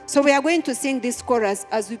God. So we are going to sing this chorus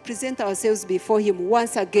as we present ourselves before him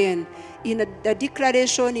once again in the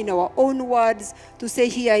declaration in our own words to say,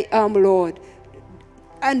 here I am, Lord.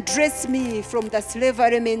 Undress me from the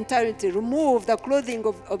slavery mentality. Remove the clothing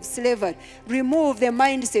of slavery. Remove the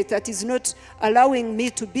mindset that is not allowing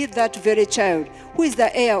me to be that very child who is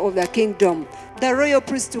the heir of the kingdom, the royal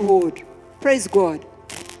priesthood. Praise God.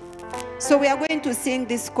 So we are going to sing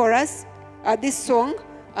this chorus, this song,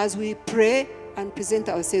 as we pray and present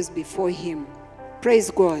ourselves before him.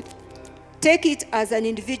 Praise God. Take it as an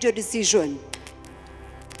individual decision.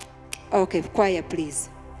 Okay, choir, please.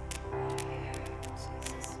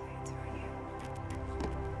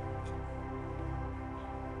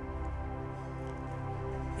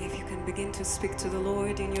 Begin to speak to the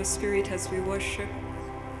Lord in your spirit as we worship.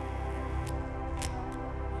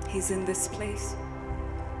 He's in this place.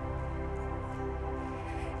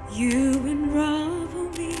 You unravel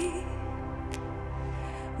me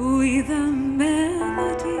with a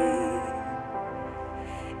melody.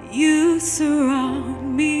 You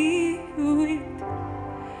surround me with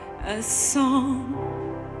a song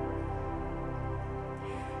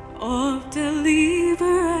of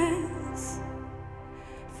deliverance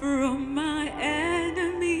from my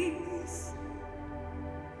enemies,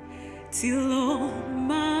 till all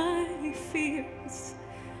my fears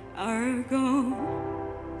are gone.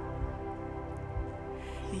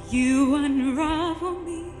 You unravel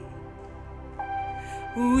me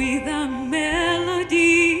with a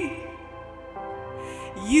melody.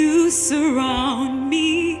 You surround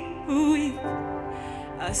me with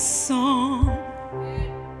a song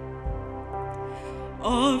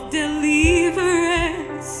of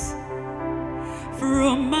deliverance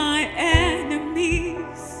from my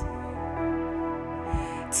enemies,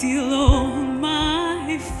 till all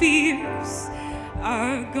my fears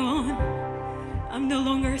are gone. I'm no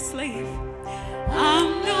longer a slave.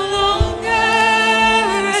 I'm no longer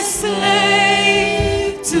a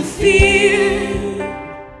slave to fear.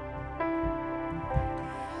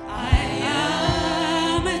 I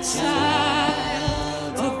am a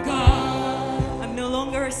child of God. I'm no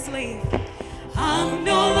longer a slave. I'm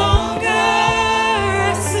no longer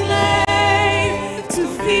a slave to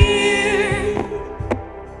fear.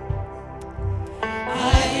 I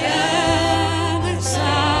am a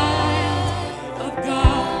child of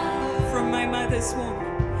God. From my mother's womb,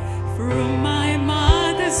 from my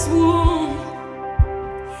mother's womb,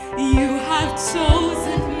 you have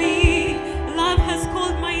chosen me. Love has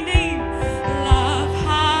called my name. Love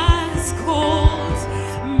has called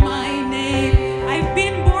my name. I've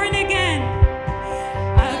been born again.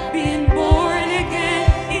 I've been born again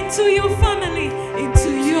into your family,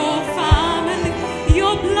 into your family.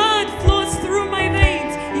 Your blood flows through my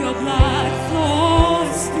veins. Your blood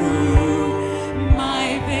flows through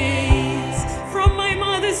my veins. From my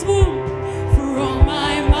mother's womb, from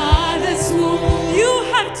my mother's womb, you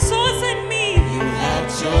have chosen me. You have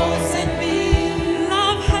chosen me.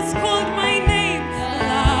 Love has called my name.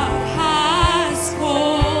 Love has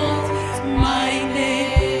called my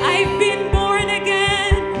name. I've been born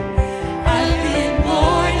again. I've been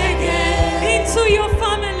born again into your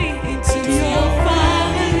family, into your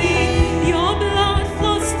family. Your blood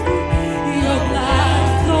flows through. Your blood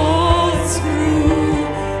flows through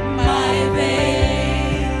my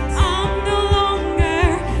veins. I'm no longer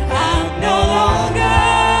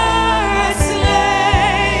a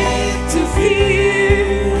slave to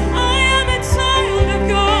fear. I am a child of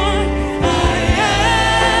God. I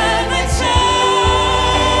am a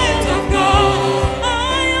child of God. I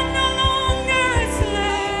am no longer a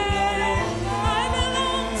slave. I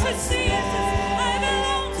belong to Jesus. I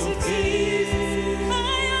belong to Jesus. I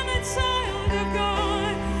am a child of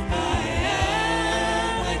God. I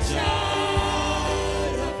am a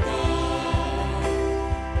child of God.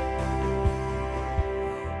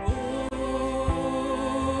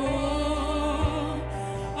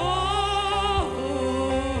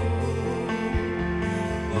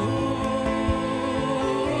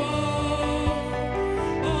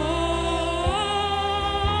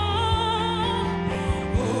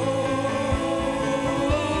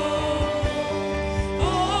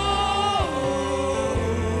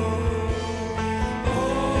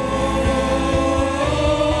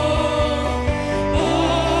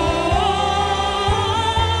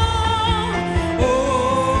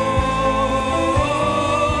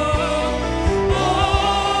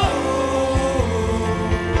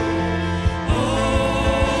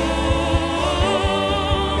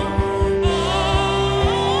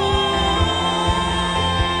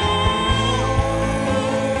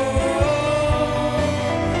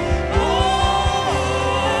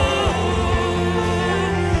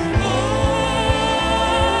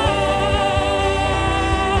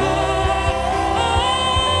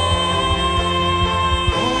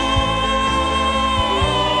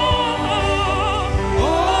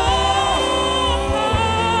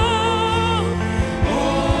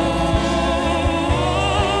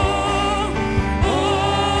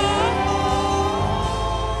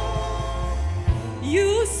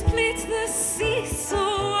 You split the sea so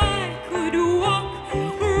I could walk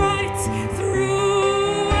right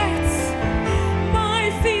through it. My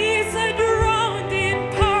fears are drowned in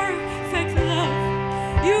perfect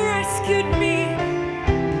love. You rescued me.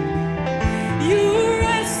 You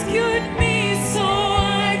rescued me so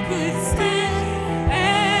I could stand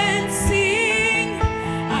and sing.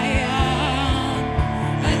 I am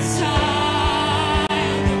a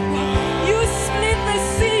child of God. You split the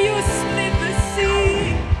sea. You split the sea.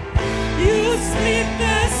 You split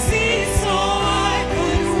the sea so I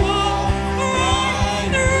could walk right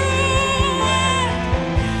through it.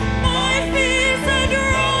 My fears are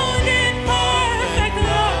drowned in perfect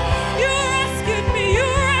love. You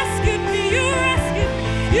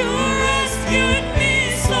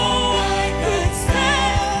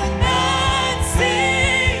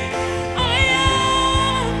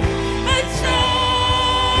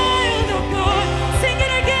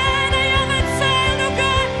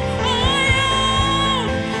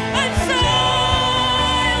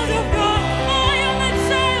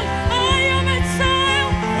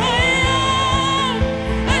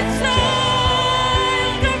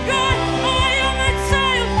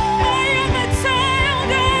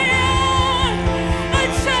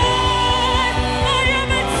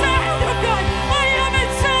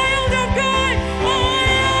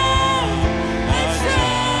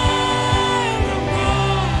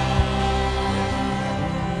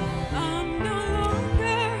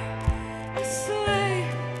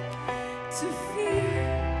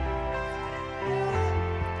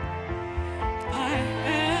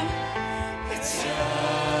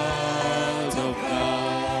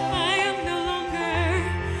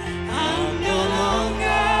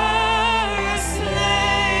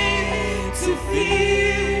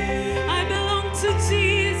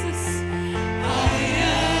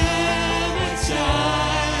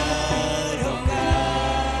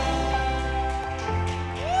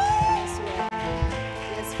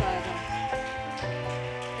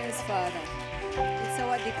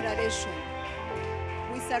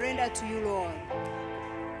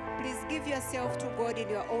Please give yourself to God in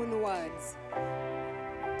your own words.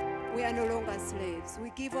 We are no longer slaves.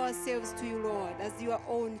 We give ourselves to you, Lord, as your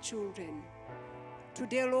own children.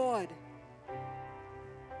 Today, Lord,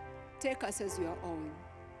 take us as your own.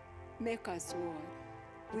 Make us, Lord.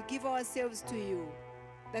 We give ourselves to you,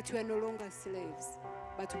 that we are no longer slaves,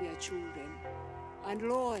 but we are children. And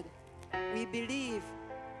Lord, we believe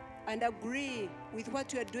and agree with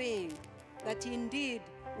what you are doing, that indeed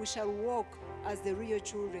we shall walk as the real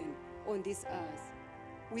children on this earth.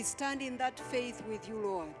 We stand in that faith with you,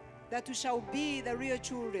 Lord, that we shall be the real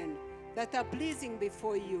children that are pleasing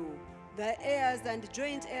before you, the heirs and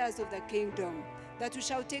joint heirs of the kingdom, that we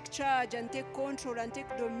shall take charge and take control and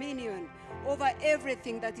take dominion over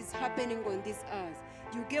everything that is happening on this earth.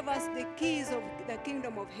 You give us the keys of the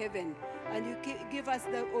kingdom of heaven, and you give us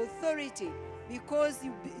the authority because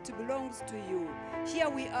it belongs to you. Here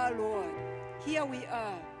we are, Lord. Here we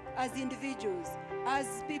are as individuals,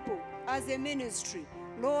 as people, as a ministry.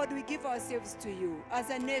 Lord, we give ourselves to you as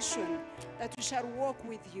a nation, that we shall walk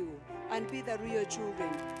with you and be the real children,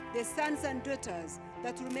 the sons and daughters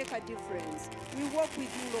that will make a difference. We walk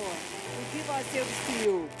with you, Lord. We give ourselves to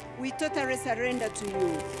you. We totally surrender to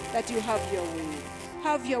you, that you have your way.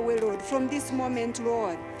 Have your way, Lord. From this moment,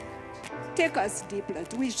 Lord, take us deeper.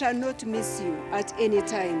 We shall not miss you at any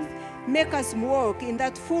time. Make us walk in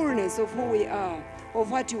that fullness of who we are, of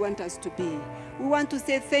what you want us to be. We want to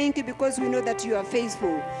say thank you because we know that you are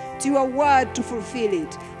faithful to your word to fulfill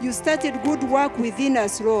it. You started good work within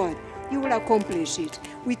us, Lord. You will accomplish it.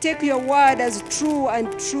 We take your word as true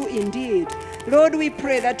and true indeed. Lord, we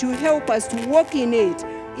pray that you help us to walk in it,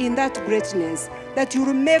 in that greatness, that you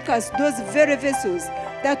will make us those very vessels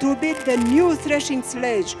that will be the new threshing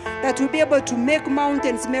sledge, that will be able to make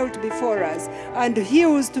mountains melt before us and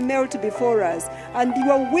hills to melt before us. And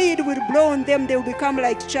your wind will blow on them, they will become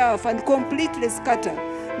like chaff and completely scatter.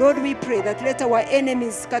 Lord, we pray that let our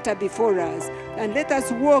enemies scatter before us and let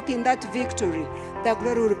us walk in that victory. The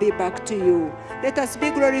glory will be back to you. Let us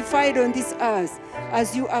be glorified on this earth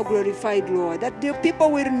as you are glorified, Lord, that the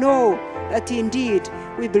people will know that indeed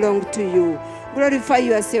we belong to you. Glorify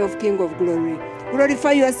yourself, King of glory.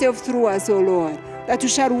 Glorify yourself through us, O Lord, that we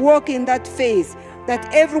shall walk in that faith,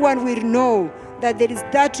 that everyone will know that there is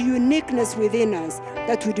that uniqueness within us,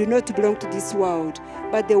 that we do not belong to this world,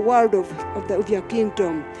 but the world of your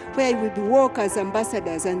kingdom, where we will walk as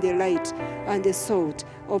ambassadors and the light and the salt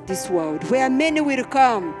of this world, where many will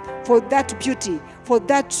come for that beauty, for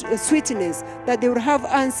that sweetness, that they will have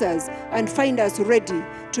answers and find us ready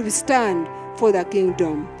to stand for the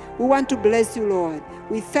kingdom. We want to bless you, Lord.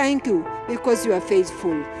 We thank you because you are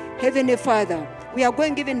faithful. Heavenly Father, we are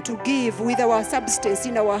going even to give with our substance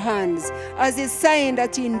in our hands as a sign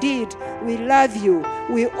that indeed we love you,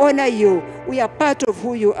 we honor you, we are part of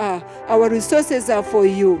who you are. Our resources are for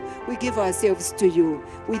you. We give ourselves to you.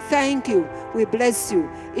 We thank you. We bless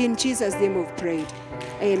you. In Jesus' name we've prayed.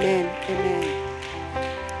 Amen. Amen.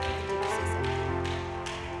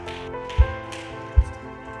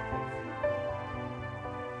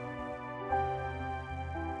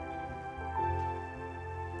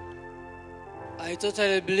 I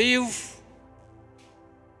totally believe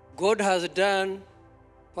God has done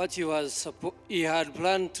what He had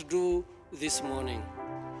planned to do this morning.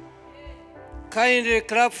 Kindly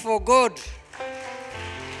clap for God.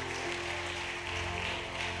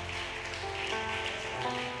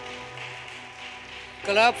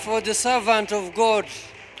 Clap for the servant of God.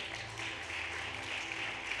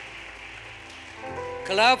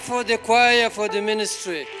 Clap for the choir, for the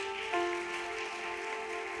ministry.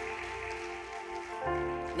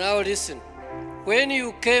 Now listen, when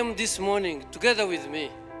you came this morning together with me,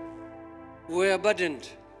 we were burdened,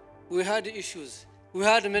 we had issues, we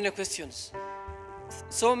had many questions,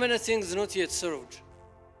 so many things not yet solved.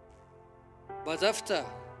 But after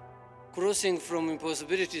crossing from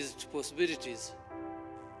impossibilities to possibilities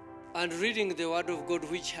and reading the word of God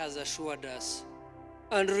which has assured us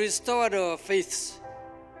and restored our faiths,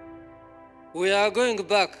 we are going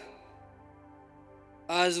back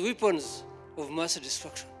as weapons of mass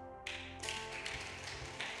destruction.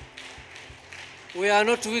 We are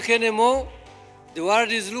not weak anymore. The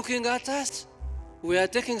world is looking at us. We are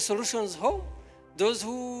taking solutions home. Those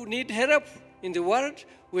who need help in the world,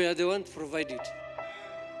 we are the ones provided.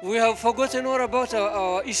 We have forgotten all about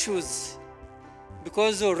our issues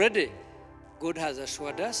because already God has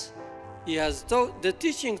assured us. He has taught. The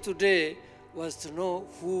teaching today was to know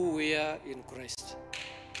who we are in Christ.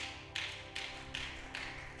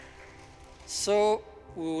 So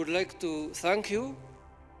we would like to thank you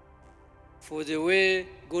for the way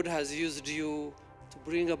God has used you to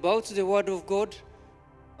bring about the word of God.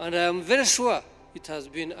 And I am very sure it has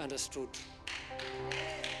been understood.